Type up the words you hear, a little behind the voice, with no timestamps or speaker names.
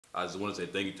I just want to say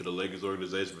thank you to the Lakers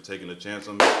organization for taking a chance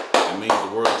on me. It means the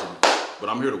world to me. But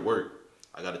I'm here to work.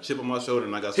 I got a chip on my shoulder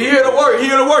and I got. He here to work. He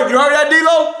here to work. You heard that,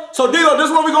 D-Lo? So D-Lo, this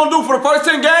is what we gonna do for the first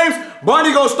 10 games.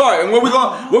 Bronny gonna start, and when we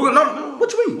gonna no.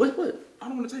 What you mean? What? I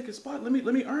don't want to take his spot. Let me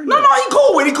earn. No, he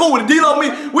cool with it. He cool with it. D-Lo, we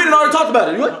done already talked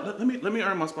about it. What? Let me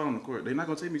earn my spot on the court. They're not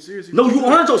gonna take me seriously. No, you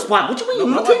earned your spot. What you mean?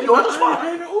 You earned your spot. I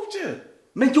ain't even hooped yet.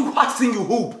 Man, I seen you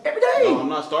hoop every day. No, I'm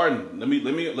not starting. Let me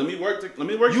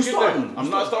work. You starting? I'm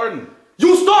not starting.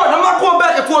 You starting? I'm not going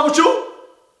back and forth with you.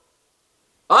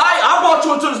 All right, I brought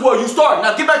you into this world. You starting.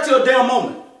 Now get back to your damn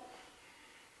moment.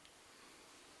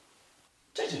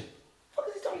 JJ, what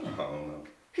is he talking about? I don't know.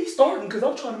 He's starting because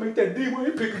I'm trying to make that D where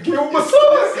he pick again with my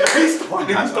son. He's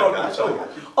starting. He's starting the show.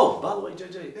 Oh, by the way,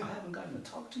 JJ, I haven't gotten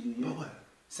to talk to you yet. But what?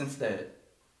 Since that.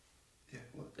 Yeah,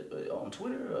 what? On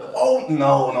Twitter? Oh,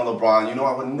 no, LeBron. You know,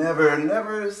 I would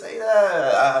never say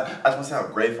that. I just want to say how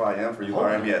grateful I am for you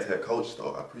hiring me as head coach,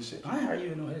 though. I appreciate it. I ain't hired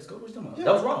you as no head coach. What you talking about? Yeah.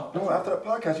 That was wrong. No, after that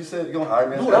podcast, you said you're going to hire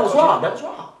me as no, head that was coach. wrong. That was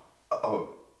wrong. Oh.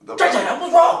 JJ, that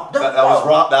was wrong. That was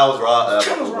wrong. That was wrong.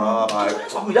 That was wrong.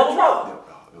 That was wrong.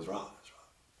 It was wrong.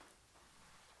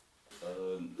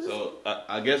 So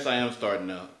I guess I am starting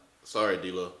now. Sorry,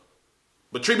 D-Lo.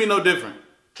 But treat me no different.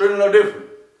 Treat me no different.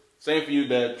 Same for you,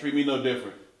 Dad. Treat me no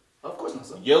different. Of course not,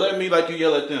 son. Yell at me like you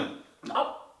yell at them.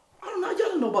 I'm not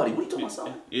yelling at nobody. What are you talking about,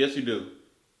 son? Yes, you do.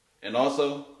 And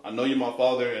also, I know you're my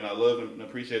father, and I love and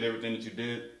appreciate everything that you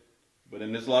did. But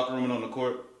in this locker room and on the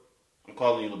court, I'm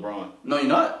calling you LeBron. No, you're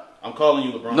not. I'm calling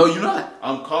you LeBron. No, you're not.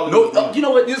 I'm calling you LeBron. You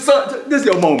know what, son? This is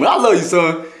your moment. I love you,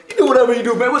 son. You do whatever you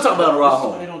do, man. We'll talk about it around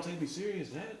home. They don't take me serious,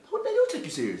 Dad. They do take you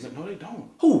serious. No, they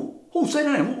don't. Who? Say the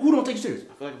name. Who don't take you serious?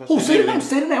 I feel like if I Who? Say the name. name,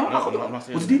 Say the name. No, I'm not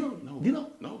saying Was it the D-Lo? name. No. D-Lo?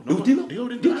 No. It was D-Lo? D-Lo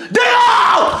didn't do that. D-Lo!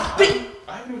 I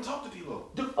haven't even talked to D-Lo.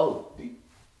 Oh,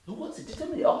 who was it? Just tell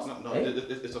me. Awesome. No,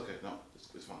 it's okay. No,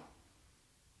 it's fine.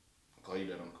 I'll call you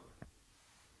Dad on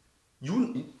the court.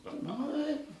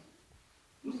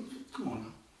 Come on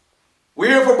now. We're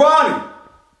here for Bronny.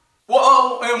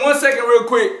 Well, in 1 second, real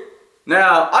quick.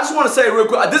 Now, I just want to say real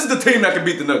quick, this is the team that can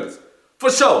beat the Nuggets. For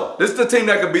sure. This is the team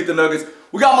that can beat the Nuggets.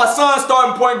 We got my son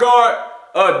starting point guard,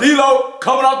 D-Lo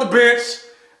coming off the bench.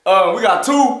 We got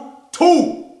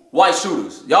two white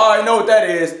shooters. Y'all already know what that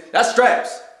is. That's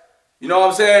straps. You know what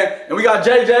I'm saying? And we got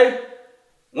JJ,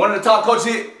 one of the top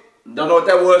coaches. Don't know what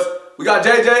that was. We got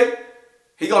JJ.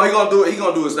 He gonna do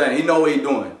his thing. He know what he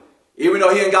doing. Even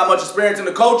though he ain't got much experience in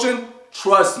the coaching,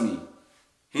 trust me,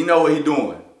 he know what he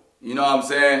doing. You know what I'm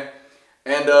saying?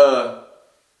 And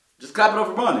just clap it up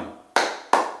for Bronny.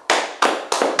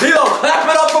 D-Lo, clap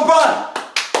it up for Bronny.